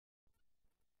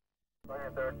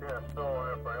Battalion 13 is still on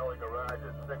there for early garage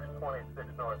at 626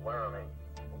 North Laramie.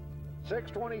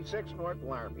 626 North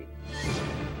Laramie.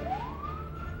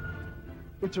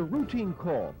 It's a routine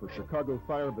call for Chicago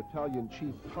Fire Battalion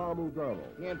Chief Tom O'Donnell.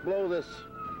 Can't blow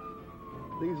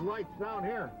these lights down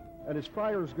here. And as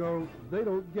fires go, they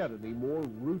don't get any more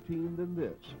routine than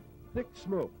this. Thick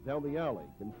smoke down the alley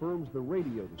confirms the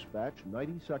radio dispatch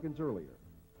 90 seconds earlier.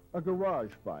 A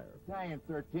garage fire. Battalion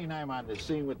 13, I'm on the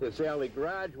scene with this alley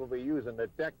garage. We'll be using the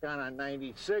deck on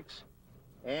 96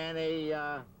 and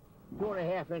a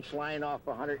 2.5-inch line off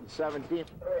 117.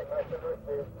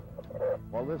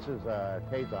 Well, this is a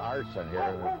case of arson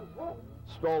here.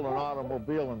 Stole an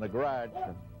automobile in the garage.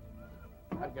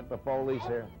 I'll get the police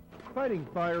here. Fighting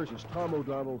fires is Tom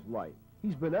O'Donnell's life.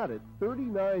 He's been at it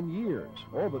 39 years,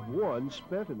 all but one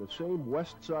spent in the same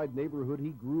West Side neighborhood he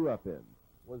grew up in.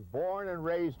 Was born and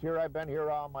raised here. I've been here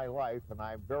all my life, and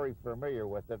I'm very familiar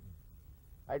with it.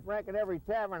 I drank at every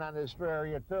tavern on this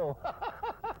area, too.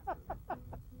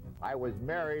 I was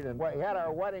married, and we had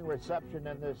our wedding reception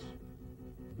in this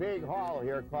big hall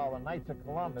here called the Knights of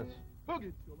Columbus.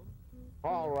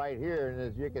 Hall right here, and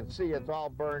as you can see, it's all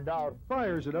burned out.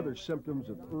 Fires and other symptoms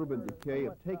of urban decay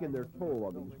have taken their toll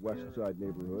on these West Side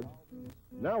neighborhoods.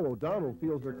 Now O'Donnell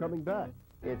feels they're coming back.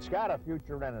 It's got a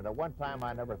future in it. At one time,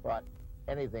 I never thought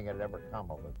anything had ever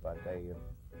come of it, but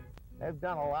they've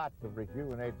done a lot to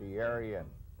rejuvenate the area and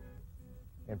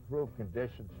improve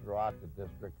conditions throughout the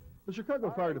district. The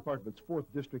Chicago Fire Department's 4th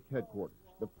District headquarters,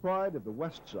 the pride of the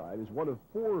West Side, is one of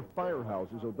 4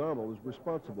 firehouses O'Donnell is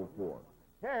responsible for.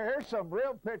 Here's some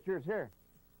real pictures here.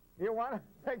 You want to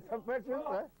take some pictures?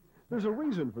 Huh? There's a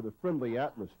reason for the friendly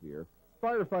atmosphere.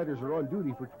 Firefighters are on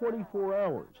duty for 24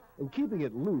 hours, and keeping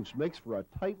it loose makes for a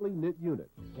tightly knit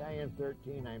unit. Battalion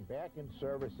 13, I'm back in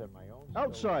service in my own...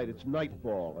 Outside, it's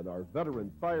nightfall, and our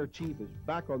veteran fire chief is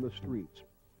back on the streets.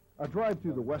 A drive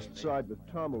through the West Side with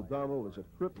Tom O'Donnell is a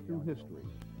trip through history.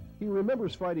 He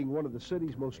remembers fighting one of the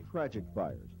city's most tragic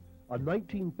fires, a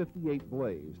 1958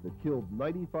 blaze that killed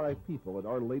 95 people at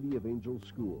Our Lady of Angels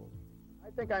School.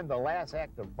 I think I'm the last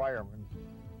active fireman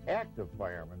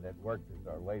that worked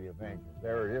at Our Lady of Angels.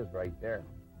 There it is right there.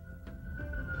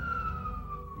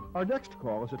 Our next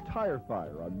call is a tire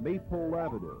fire on Maypole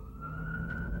Avenue.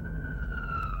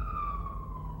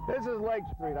 This is Lake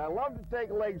Street. I love to take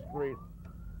Lake Street,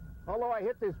 although I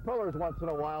hit these pillars once in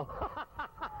a while.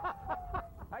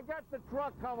 I got the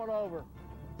truck coming over.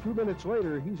 2 minutes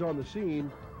later, he's on the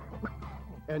scene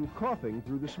and coughing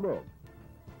through the smoke.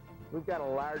 We've got a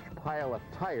large pile of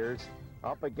tires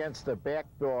up against the back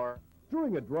door.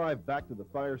 During a drive back to the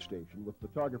fire station with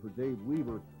photographer Dave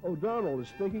Weaver, O'Donnell is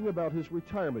thinking about his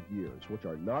retirement years, which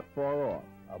are not far off.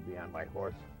 I'll be on my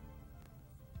horse.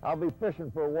 I'll be fishing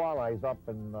for walleyes up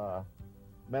in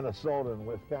Minnesota and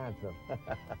Wisconsin.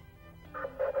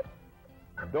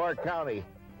 Door County.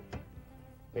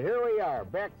 And here we are,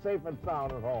 back safe and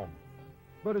sound at home.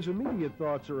 But his immediate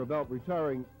thoughts are about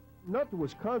retiring, not to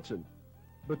Wisconsin,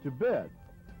 but to bed.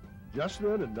 Just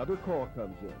then, another call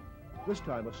comes in. This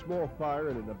time, a small fire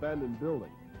in an abandoned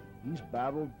building. He's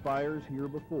battled fires here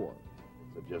before.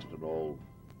 It's just an old,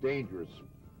 dangerous,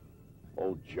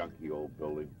 junky old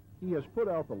building. He has put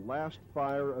out the last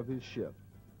fire of his shift.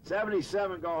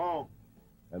 77, go home.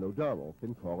 And O'Donnell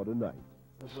can call it a night.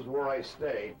 This is where I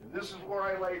stay, and this is where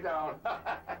I lay down.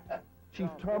 Chief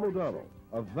Tom O'Donnell,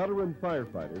 a veteran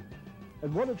firefighter,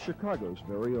 and one of Chicago's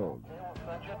very own.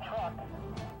 Such a truck.